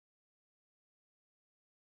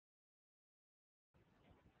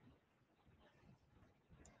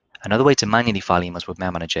Another way to manually file emails with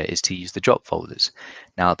Mail Manager is to use the drop folders.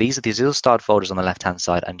 Now, these are these little starred folders on the left-hand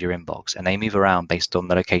side under your inbox, and they move around based on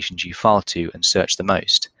the locations you file to and search the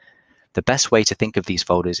most. The best way to think of these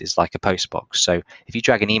folders is like a postbox. So if you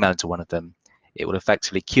drag an email into one of them, it will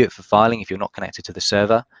effectively queue it for filing if you're not connected to the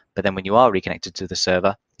server, but then when you are reconnected to the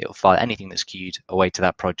server, it will file anything that's queued away to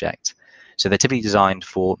that project. So they're typically designed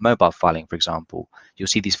for mobile filing, for example. You'll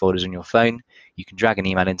see these folders on your phone. You can drag an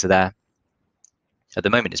email into there. At the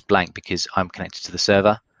moment, it's blank because I'm connected to the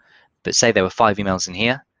server. But say there were 5 emails in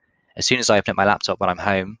here. As soon as I open up my laptop when I'm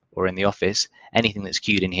home or in the office, anything that's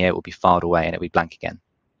queued in here will be filed away and it'll be blank again.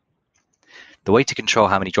 The way to control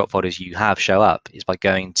how many drop folders you have show up is by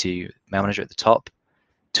going to Mail Manager at the top,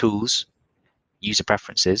 Tools, User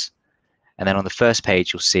Preferences, and then on the first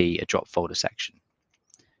page, you'll see a drop folder section.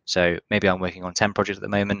 So maybe I'm working on 10 projects at the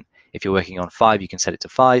moment. If you're working on 5, you can set it to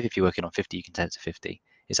 5. If you're working on 50, you can set it to 50.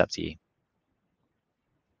 It's up to you.